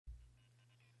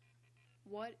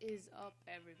What is up,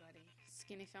 everybody?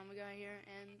 Skinny Family Guy here,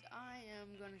 and I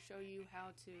am going to show you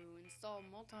how to install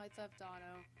Multi-Theft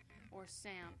Auto, or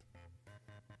SAMP,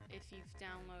 if you've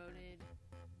downloaded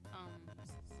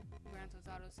Grand Theft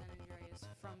Auto San Andreas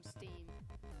from Steam.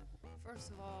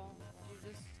 First of all,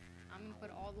 I'm going to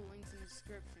put all the links in the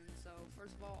description. So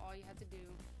first of all you have to do,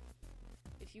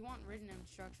 if you want written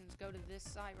instructions, go to this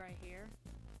site right here,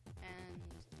 and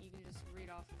you can just read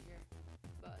off of here.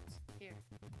 But here,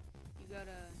 you go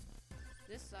to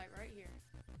this site right here,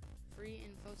 Free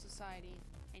Info Society,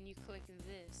 and you click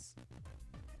this.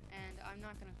 And I'm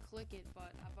not gonna click it,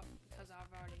 but because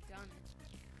I've already done it.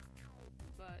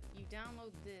 But you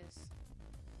download this,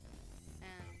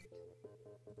 and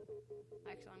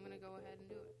actually I'm gonna go ahead and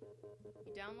do it.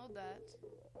 You download that.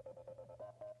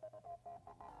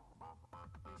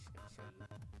 I'm just gonna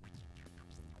show you.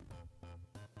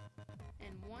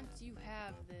 And once you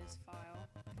have this file,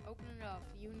 open it up.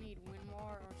 You need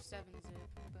WinRAR or 7-zip,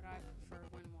 but I prefer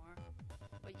WinRAR.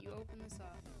 But you open this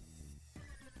up.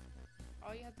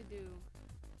 All you have to do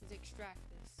is extract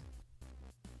this.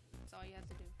 That's all you have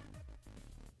to do.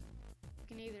 You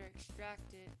can either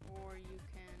extract it, or you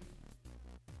can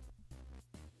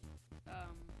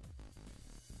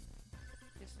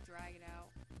just drag it out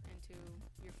into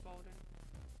your folder.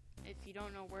 If you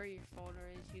don't know where your folder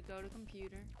is, you go to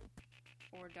Computer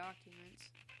or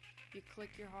Documents. You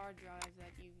click your hard drive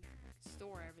that you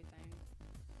store everything.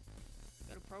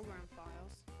 Go to Program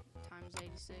Files,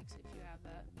 ×86 if you have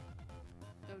that.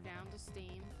 Go down to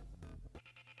Steam.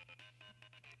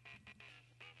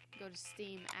 Go to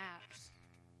Steam Apps.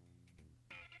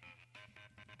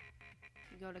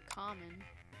 You go to Common.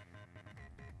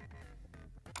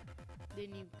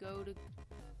 Then you go to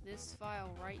this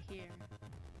file right here.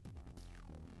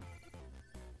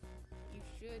 You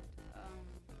should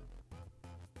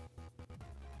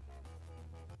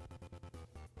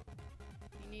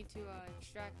you need to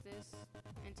extract this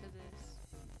into this,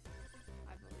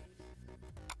 I believe.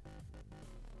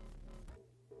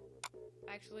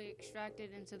 Actually, extract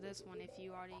it into this one if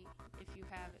you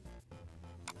have it.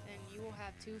 Then you will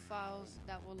have two files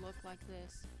that will look like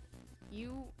this.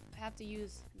 You have to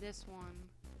use this one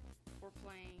for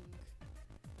playing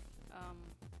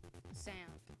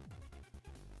SAMP.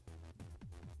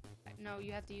 No,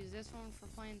 you have to use this one for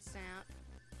playing SAMP.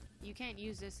 You can't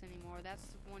use this anymore. That's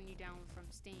the one you download from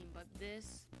Steam. But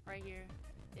this right here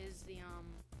is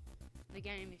the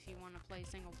game if you want to play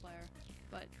single player.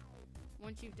 But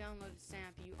once you've downloaded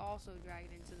SAMP, you also drag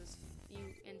it into this.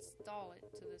 You install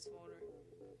it to this folder.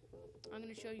 I'm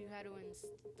going to show you how to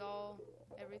install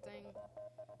everything.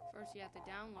 First, you have to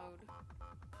download,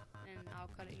 and I'll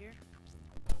cut it here.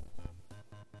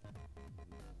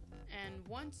 And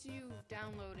once you've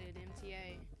downloaded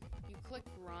MTA, you click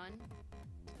Run.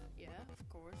 Yeah, of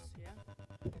course, yeah.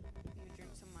 Let me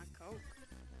drink some of my Coke.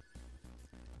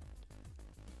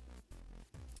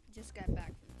 Just got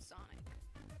back from Sonic.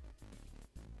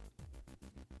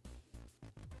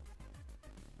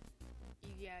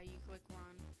 You click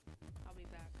Run. I'll be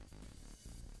back.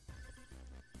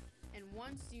 And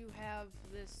once you have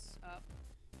this up,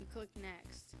 you click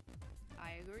Next.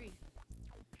 I agree.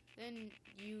 Then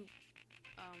you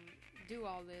do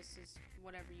all this is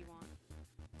whatever you want.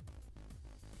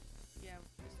 Yeah,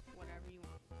 just whatever you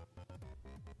want.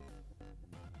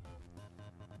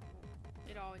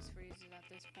 It always freezes at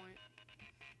this point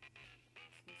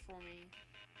for me.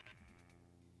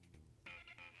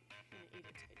 I'm gonna eat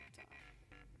a tater tot.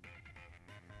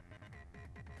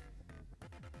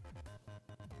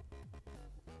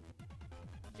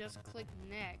 Just click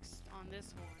Next on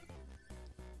this one.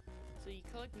 So you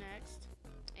click Next,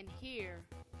 and here,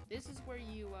 this is where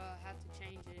you have to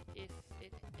change it if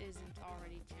it isn't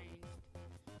already changed.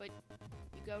 But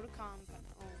you go to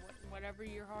or whatever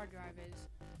your hard drive is,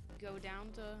 go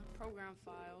down to Program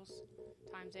Files,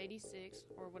 ×86,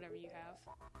 or whatever you have.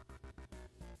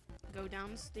 Go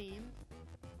down to Steam,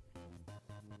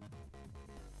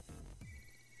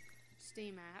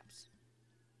 Steam Apps.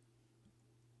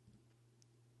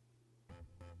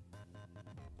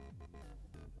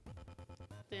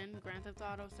 Then Grand Theft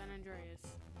Auto San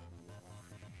Andreas.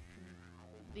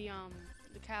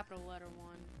 The capital letter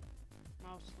one,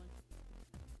 mostly.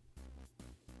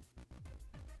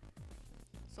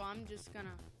 So I'm just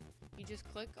gonna, you just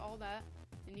click all that,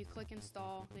 then you click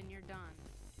install, then you're done.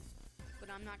 But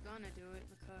I'm not gonna do it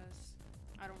because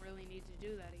I don't really need to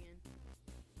do that again.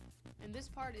 And this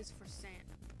part is for SAMP.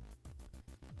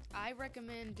 I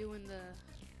recommend doing the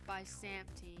by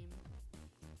SAMP team.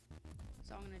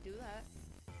 So I'm gonna do that.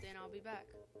 Then I'll be back.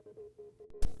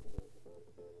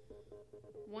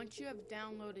 Once you have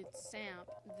downloaded SAMP,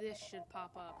 this should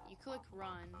pop up. You click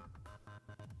run,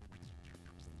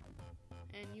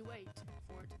 and you wait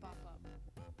for it to pop up.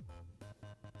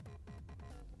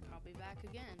 I'll be back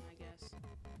again, I guess.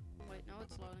 Wait, no,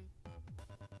 it's loading.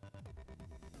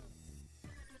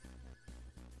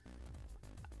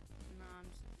 No,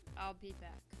 I'll be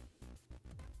back.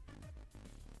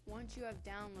 Once you have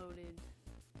downloaded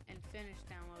and finished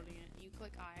downloading it, you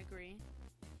click I agree.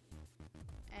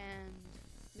 And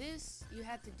this, you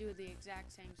have to do the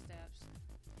exact same steps.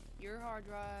 Your hard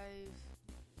drive,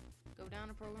 go down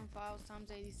to program files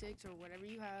times 86 or whatever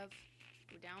you have,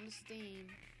 go down to Steam,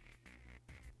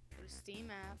 go to Steam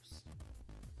apps,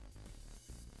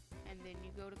 and then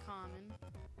you go to common,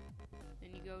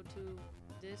 then you go to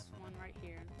this one right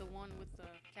here, the one with the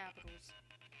capitals,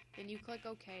 then you click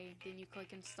OK, then you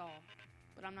click install,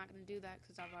 but I'm not going to do that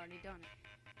because I've already done it.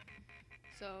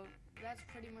 So that's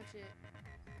pretty much it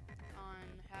on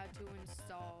how to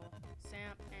install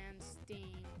SAMP and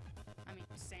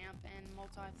SAMP and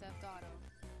Multi-Theft Auto.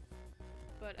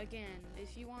 But again,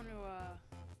 if you want to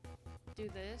do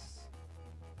this,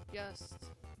 just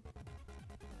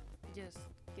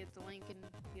get the link and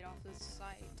get off this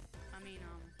site.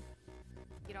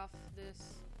 Get off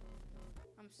this.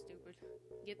 I'm stupid.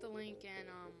 Get the link and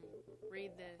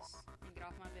read this and get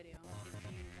off my video if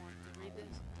you want to read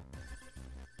this.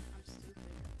 I'm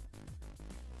stupid.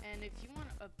 And if you want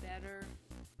a better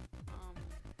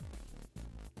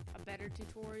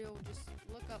tutorial, just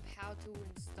look up how to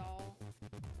install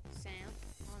SAMP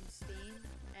on Steam,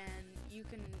 and you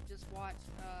can just watch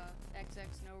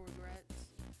XX No Regrets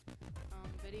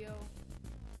video,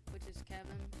 which is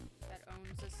Kevin that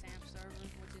owns the SAMP server,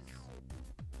 which is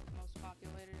most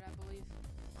populated, I believe,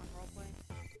 on roleplay.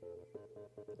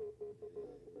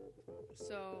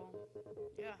 So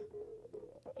yeah,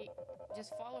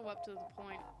 just follow up to the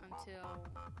point until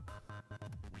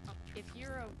if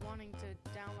you're wanting to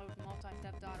download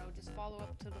Multi-Theft Auto, just follow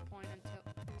up to the point until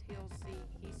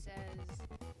he says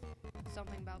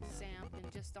something about SAMP,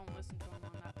 and just don't listen to him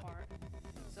on that part.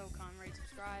 So comment, rate,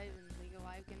 subscribe, and leave a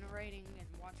like and a rating, and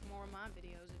watch more of my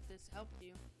videos if this helped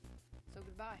you. So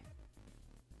goodbye.